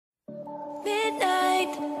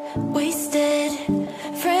Midnight, wasted,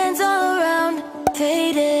 friends all around,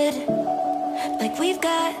 faded, like we've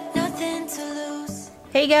got nothing to lose.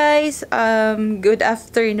 Hey guys, good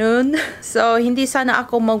afternoon. So, hindi sana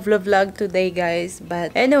ako mag-vlog today guys. But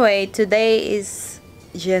anyway, today is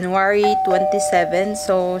January 27.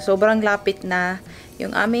 So, sobrang lapit na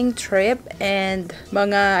yung aming trip. And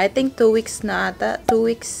mga, I think 2 weeks na ata. 2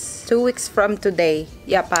 weeks from today.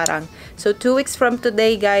 Yeah, parang. So, 2 weeks from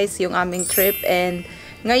today guys, yung aming trip. And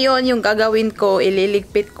ngayon, yung gagawin ko,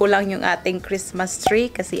 ililigpit ko lang yung ating Christmas tree.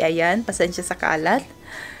 Kasi ayan, pasensya sa kalat.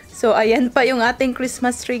 So, ayan pa yung ating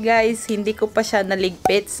Christmas tree, guys. Hindi ko pa siya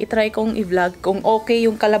naligpit. I-try kong i-vlog kung okay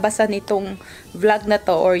yung kalabasan nitong vlog na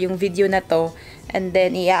to or yung video na to. And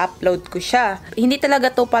then, i-upload ko siya. Hindi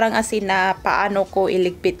talaga to parang asin na paano ko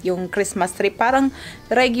iligpit yung Christmas tree. Parang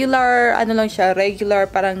regular, ano lang siya,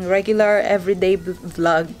 parang regular everyday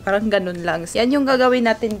vlog. Parang ganun lang. Yan yung gagawin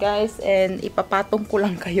natin, guys. And ipapatong ko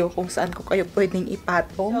lang kayo kung saan ko kayo pwedeng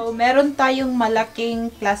ipatong. So, meron tayong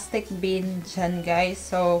malaking plastic bin dyan, guys.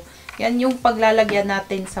 So, yan yung paglalagyan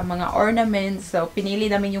natin sa mga ornaments. So,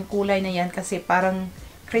 pinili namin yung kulay na yan kasi parang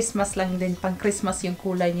Christmas lang din. Pang Christmas yung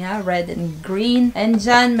kulay niya. Red and green. And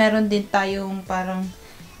dyan, meron din tayong parang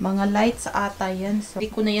mga lights ata yan. So, hindi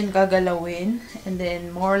ko na yan gagalawin. And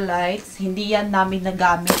then, more lights. Hindi yan namin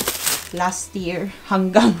nagamit last year.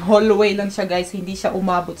 Hanggang hallway lang siya, guys. Hindi siya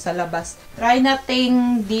umabot sa labas. Try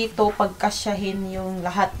nating dito pagkasyahin yung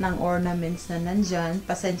lahat ng ornaments na nandyan.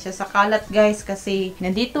 Pasensya sa kalat, guys. Kasi,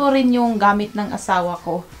 nandito rin yung gamit ng asawa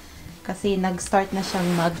ko. Kasi, nag-start na siyang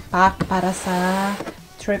mag-pack para sa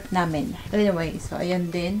trip namin. Anyway, so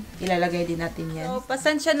ayan din. Ilalagay din natin yan. So,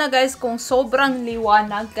 pasensya na guys kung sobrang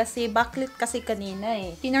liwanag kasi backlit kasi kanina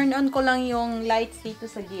eh. Tinurn on ko lang yung lights dito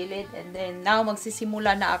sa gilid and then now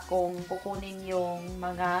magsisimula na akong kukunin yung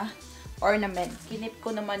mga ornament. Kinip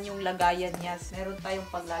ko naman yung lagayan niya. Meron tayong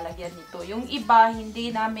paglalagyan nito. Yung iba,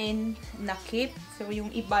 hindi namin nakip. So,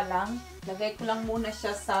 yung iba lang. Lagay ko lang muna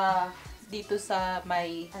siya sa dito sa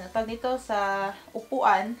may, ano tawag dito, sa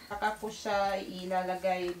upuan. Saka ko siya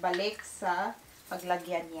ilalagay balik sa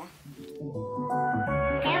paglagyan niya.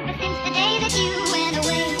 Ever since the day that you went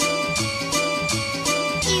away,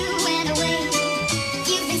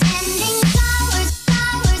 you've been sending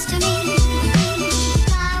flowers to me,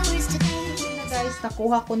 flowers today. Guys,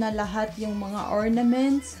 nakuha ko na lahat yung mga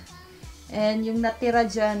ornaments. And yung natira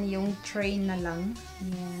dyan, yung tray na lang.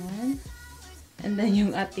 Yan. And then,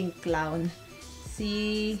 yung ating clown.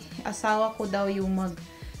 Si asawa ko daw yung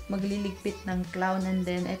magliligpit ng clown. And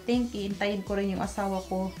then, I think, iintayin ko rin yung asawa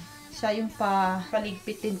ko. Siya yung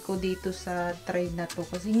paligpitin ko dito sa tray na to.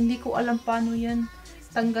 Kasi hindi ko alam paano yan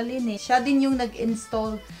tanggalin eh. Siya din yung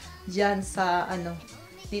nag-install dyan sa,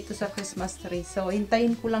 dito sa Christmas tree. So,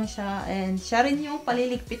 hintayin ko lang siya. And siya rin yung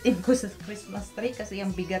paliligpitin ko sa Christmas tree. Kasi ang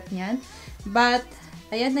bigat niyan. But,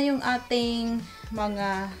 ayan na yung ating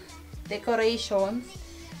mga decorations.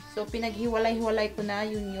 So, pinaghiwalay-hiwalay ko na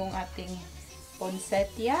yun yung ating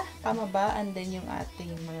poinsettia. Tama ba? And then, yung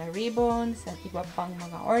ating mga ribbons at iba pang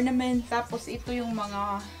mga ornaments. Tapos, ito yung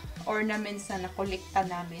mga ornaments na nakolekta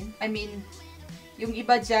namin. I mean, yung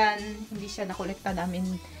iba dyan, hindi siya nakolekta namin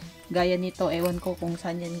gaya nito. Ewan ko kung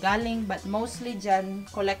saan yan galing. But, mostly dyan,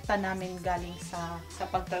 kolekta namin galing sa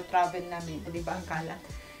pagtra-travel namin. O, diba ang kalat?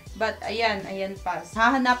 But, ayan pa.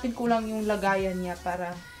 Hahanapin ko lang yung lagayan niya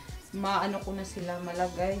para maano ko na sila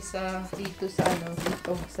malagay sa dito sa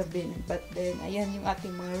bin. But then ayan yung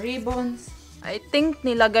ating mga ribbons. I think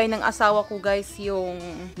nilagay ng asawa ko guys yung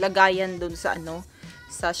lagayan doon sa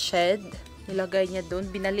sa shed. Nilagay niya doon,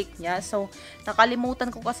 binalik niya. So nakalimutan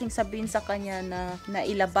ko kasing sabihin sa kanya na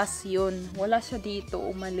ilabas yun. Wala siya dito,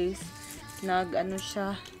 umalis.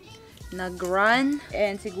 Nag-run.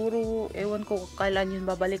 And siguro, ewan ko kailan yun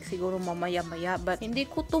babalik. Siguro mamaya-maya. But, hindi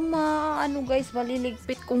ko ito guys,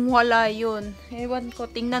 maliligpit kung wala yun. Ewan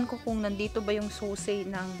ko, tingnan ko kung nandito ba yung susi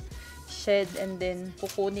ng shed. And then,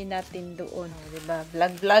 kukunin natin doon. O, diba?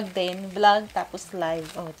 Vlog din. Vlog, tapos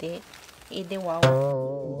live. O, wow.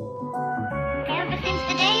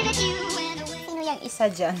 Sino yung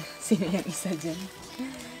isa dyan? Sino yung isa dyan?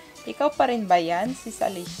 Ikaw pa rin ba yan? Si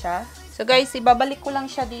Alicia? So guys, ibabalik ko lang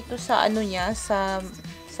siya dito sa niya, sa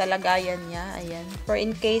lagayan niya. Ayan. For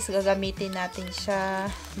in case gagamitin natin siya,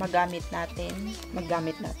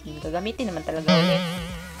 gagamitin naman talaga ulit.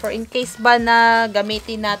 For in case ba na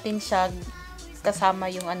gamitin natin siya kasama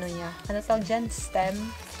yung niya. Ano tawag dyan? Stem.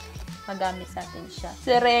 Magamit natin siya.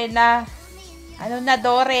 Serena.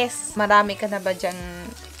 Dores. Marami ka na ba dyang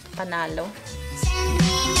panalo? Send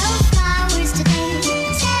me no flowers today.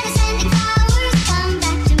 Instead of sending flowers, come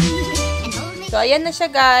back to me and hold me So, ayan na siya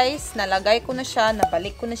guys. Nalagay ko na siya.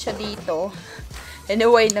 Nabalik ko na siya dito.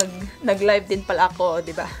 Anyway, nag-live din pala ako,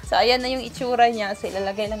 diba? So, ayan na yung itsura niya. So,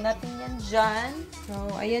 ilalagay lang natin yan dyan. So,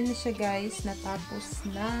 ayan na siya guys. Natapos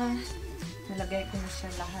na. Nalagay ko na siya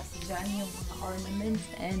lahat dyan. Yung mga ornaments.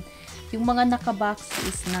 And yung mga naka-box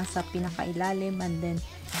is nasa pinakailalim. And then,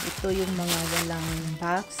 ito yung mga walang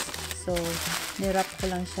box. So, nirap ko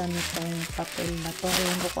lang siya nitong papel na to.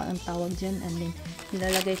 Ewan ko kung anong tawag dyan. And then,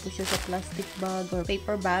 nilalagay ko siya sa plastic bag or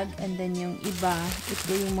paper bag. And then, yung iba, ito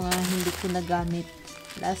yung mga hindi ko nagamit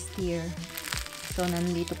last year. So,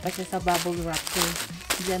 nandito pa siya sa bubble wrap. So,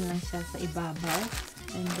 dyan lang siya sa ibabaw.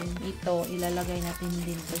 And then, ito, ilalagay natin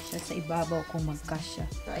din po siya sa ibabaw kung magkasya.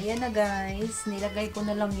 So, ayan na guys. Nilagay ko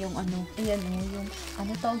na lang yung ano. Ayan yung, ano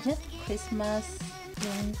tawag dyan?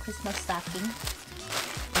 Yung Christmas stocking.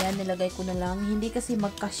 Ayan, nilagay ko na lang. Hindi kasi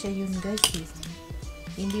magkasya yun guys eh.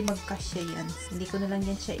 Hindi magkasya yan. Hindi ko na lang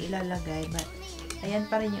yan siya ilalagay. But, ayan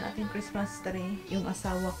pa rin yung ating Christmas tree. Yung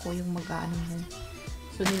asawa ko, yung mag-ano yun.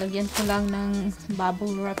 So, nilagyan ko lang ng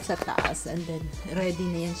bubble wrap sa taas. And then, ready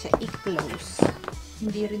na yan siya i-close.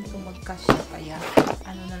 Hindi rin ito magkasya. Kaya,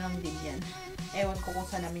 ano na lang din yan. Ewan ko kung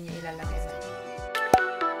saan namin yung ilalagay.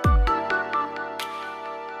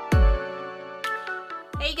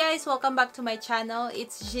 Hey guys! Welcome back to my channel.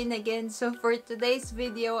 It's Jean again. So, for today's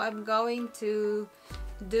video, I'm going to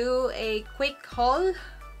do a quick haul.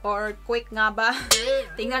 Or quick nga ba?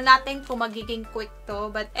 Tingnan natin kung magiging quick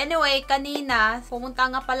to. But anyway, kanina, pumunta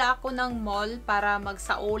nga pala ako ng mall para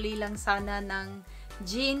magsauli lang sana ng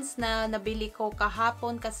jeans na nabili ko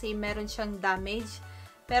kahapon kasi meron siyang damage.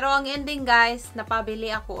 Pero ang ending guys,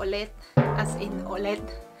 napabili ako ulit.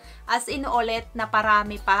 As in ulit na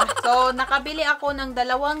parami pa. So, nakabili ako ng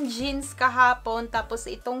 2 jeans kahapon. Tapos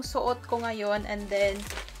itong suot ko ngayon. And then,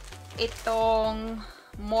 itong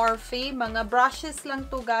Morphe. Mga brushes lang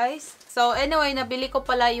to guys. So, anyway, nabili ko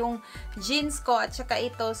pala yung jeans ko at saka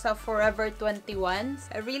ito sa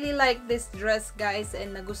FOREVER21. I really like this dress guys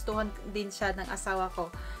and nagustuhan din siya ng asawa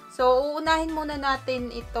ko. So, uunahin muna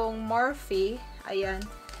natin itong Morphe. Ayan.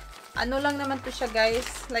 Ano lang naman to siya guys.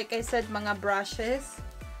 Like I said, mga brushes.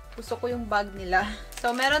 Gusto ko yung bag nila.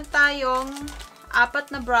 So, meron tayong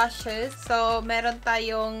 4 na brushes. So, meron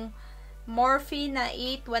tayong Morphe na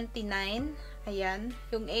E29. Ayan.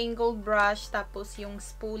 Yung angled brush. Tapos yung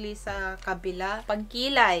spoolie sa kabila.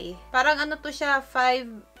 Pangkilay. Parang ano to siya, $5.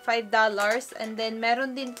 And then,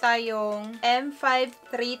 meron din tayong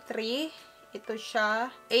M533. Ito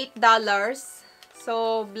siya, $8.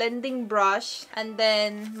 So, blending brush. And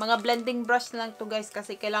then, mga blending brush na lang to guys.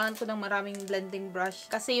 Kasi kailangan ko ng maraming blending brush.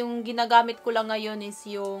 Kasi yung ginagamit ko lang ngayon is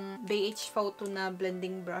yung BH Photo na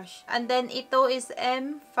blending brush. And then, ito is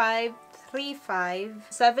M535.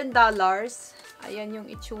 $7. Ayan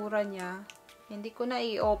yung itsura niya. Hindi ko na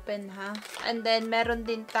i-open ha. And then, meron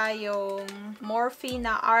din tayong Morphe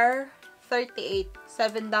na R38.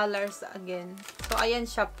 $7 again. So, ayan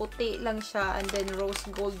siya. Puti lang siya. And then, rose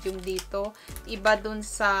gold yung dito. Iba dun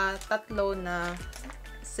sa 3 na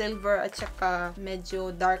silver at saka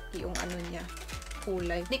medyo dark yung ano niya.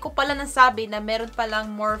 Kulay. Hindi ko pala nasabi na meron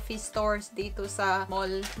palang Morphe stores dito sa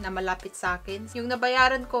mall na malapit sa akin. Yung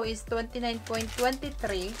nabayaran ko is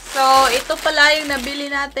 $29.23. So, ito pala yung nabili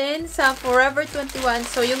natin sa FOREVER21.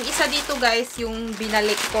 So, yung isa dito guys, yung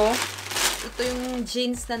binalik ko. Ito yung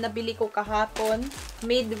jeans na nabili ko kahapon.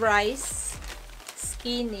 Mid-rise.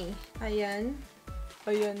 Skinny. Ayan.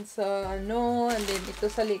 Ayan sa ano. And then ito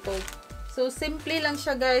sa likod. So, simple lang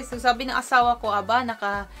siya guys. So, sabi ng asawa ko, aba,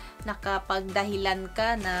 nakapagdahilan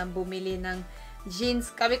ka na bumili ng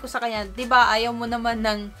jeans. Sabi ko sa kanya, diba, ayaw mo naman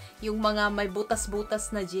ng yung mga may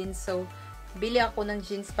butas-butas na jeans. So, bili ako ng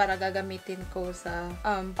jeans para gagamitin ko sa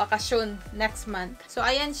bakasyon next month. So,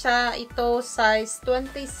 ayan siya. Ito, size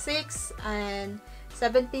 26 and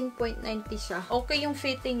 17.90 siya. Okay yung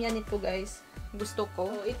fitting yan ito, guys. Gusto ko.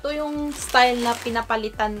 So, ito yung style na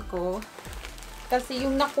pinapalitan ko. Kasi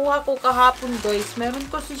yung nakuha ko kahapon, guys, meron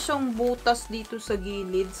kasi siyang butas dito sa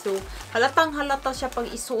gilid. So, halatang halata siya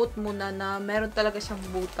pag isuot mo na meron talaga siyang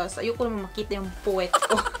butas. Ayoko naman makita yung puwet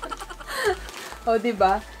ko. O,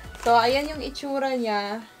 diba? So, ayan yung itsura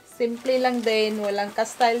niya. Simple lang din. Walang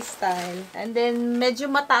ka-style-style. And then,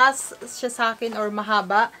 medyo mataas siya sa akin or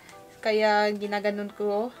mahaba. Kaya, ginaganon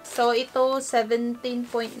ko. So, ito,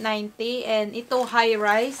 17.90. And ito,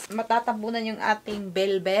 high-rise. Matatabunan yung ating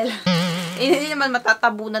bell-bell. Hindi naman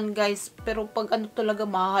matatabunan, guys. Pero pag ano talaga,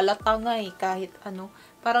 mahalata nga eh. Kahit ano.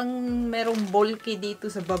 Parang merong bulky dito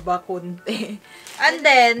sa baba konti. And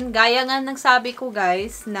then, gaya nga ng sabi ko,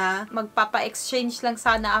 guys, na magpapa-exchange lang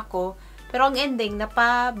sana ako. Pero ang ending,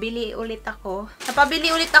 napabili ulit ako. Napabili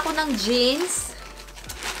ulit ako ng jeans.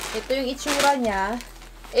 Ito yung itsura niya.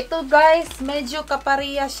 Ito guys, medyo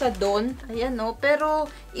kapareha siya doon. Ayan no. Pero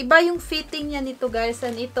iba yung fitting niya nito guys.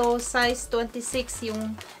 And ito, size 26.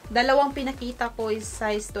 Yung dalawang pinakita ko is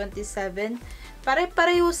size 27.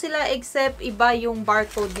 Pare-pareho sila except iba yung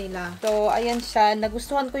barcode nila. So, ayan siya.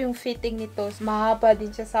 Nagustuhan ko yung fitting nito. Mahaba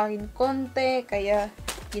din siya sa akin konti. Kaya,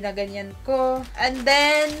 ginaganyan ko. And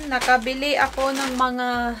then, nakabili ako ng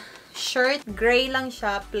mga shirt. Gray lang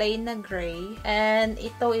siya. Plain na gray. And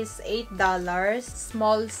ito is $8.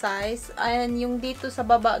 Small size. And yung dito sa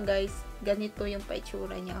baba guys, ganito yung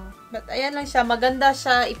paitsura niya. But ayan lang siya. Maganda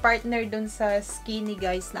siya i-partner dun sa skinny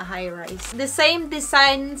guys na high-rise. The same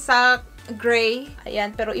design sa gray.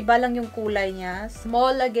 Ayan, pero iba lang yung kulay niya.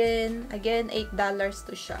 Small again. Again, $8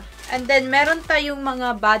 to siya. And then, meron tayong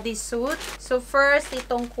mga bodysuit. So, first,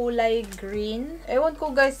 itong kulay green. Ewan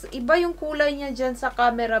ko guys, iba yung kulay niya dyan sa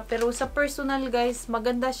camera. Pero sa personal guys,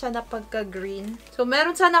 maganda siya na pagka-green. So,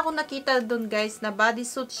 meron sana akong nakita dun guys na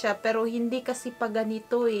bodysuit siya. Pero hindi kasi pa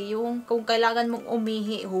ganito eh. Yung kung kailangan mong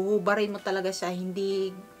umihi, huhubarin mo talaga siya.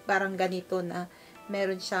 Hindi parang ganito na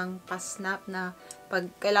meron siyang pa-snap na pag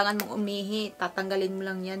kailangan mong umihi, tatanggalin mo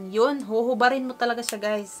lang yan. Yun, huhubarin mo talaga siya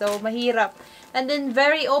guys. So, mahirap. And then,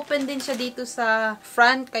 very open din siya dito sa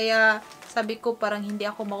front. Kaya, sabi ko parang hindi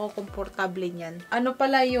ako makukomportable niyan. Ano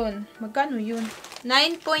pala yun? Magkano yun?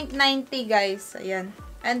 9.90 guys. Ayan.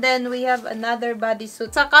 And then, we have another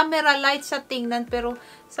bodysuit. Sa camera, light siya tingnan. Pero,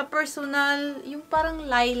 sa personal, yung parang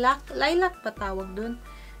lilac. Lilac ba tawag dun?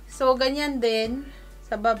 So, ganyan din.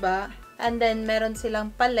 Sa baba. And then, meron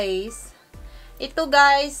silang pa-lace. Ito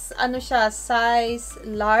guys, ano siya, size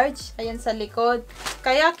large. Ayan sa likod.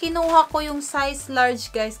 Kaya kinuha ko yung size large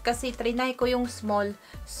guys kasi trinay ko yung small.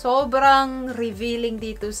 Sobrang revealing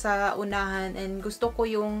dito sa unahan and gusto ko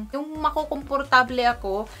yung makukomportable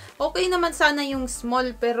ako. Okay naman sana yung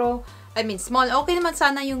small pero, small. Okay naman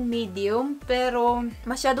sana yung medium pero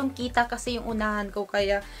masyadong kita kasi yung unahan ko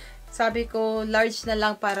kaya sabi ko large na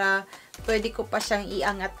lang para pwede ko pa siyang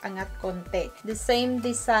iangat-angat konti. The same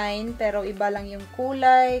design, pero iba lang yung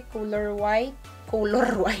kulay. Color white.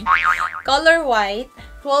 12.90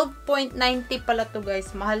 pala to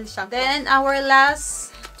guys. Mahal siya. Then, our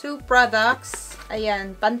last two products.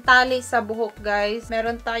 Ayan, pantali sa buhok guys.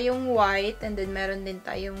 Meron tayong white and then meron din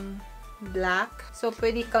tayong black. So,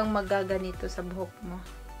 pwede kang magaganito sa buhok mo.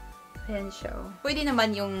 Ayan siya. Pwede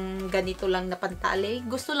naman yung ganito lang na pantali.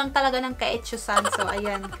 Gusto lang talaga ng kaetsusan. So,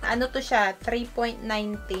 ayan. Ano to siya? 3.90.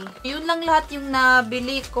 Yun lang lahat yung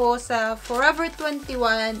nabili ko sa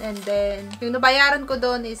FOREVER21. And then, yung nabayaran ko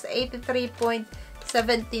doon is 83.79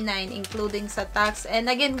 including sa tax. And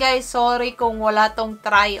again guys, sorry kung wala tong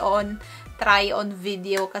try-on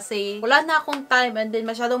video kasi wala na akong time and then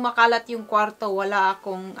masyadong makalat yung kwarto. Wala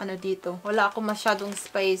akong dito. Wala akong masyadong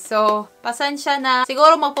space. So, pasensya na.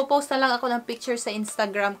 Siguro magpo-post na lang ako ng picture sa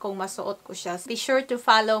Instagram kung masuot ko siya. Be sure to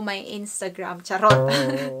follow my Instagram. Charot.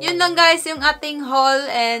 Yun lang guys yung ating haul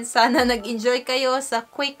and sana nag-enjoy kayo sa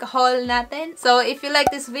quick haul natin. So, if you like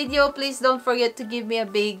this video, please don't forget to give me a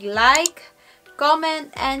big like, comment,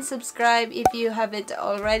 and subscribe if you haven't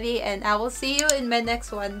already. And I will see you in my next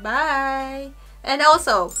one. Bye! And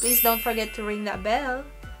also, please don't forget to ring that bell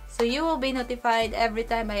so you will be notified every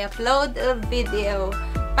time I upload a video.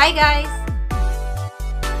 Bye guys!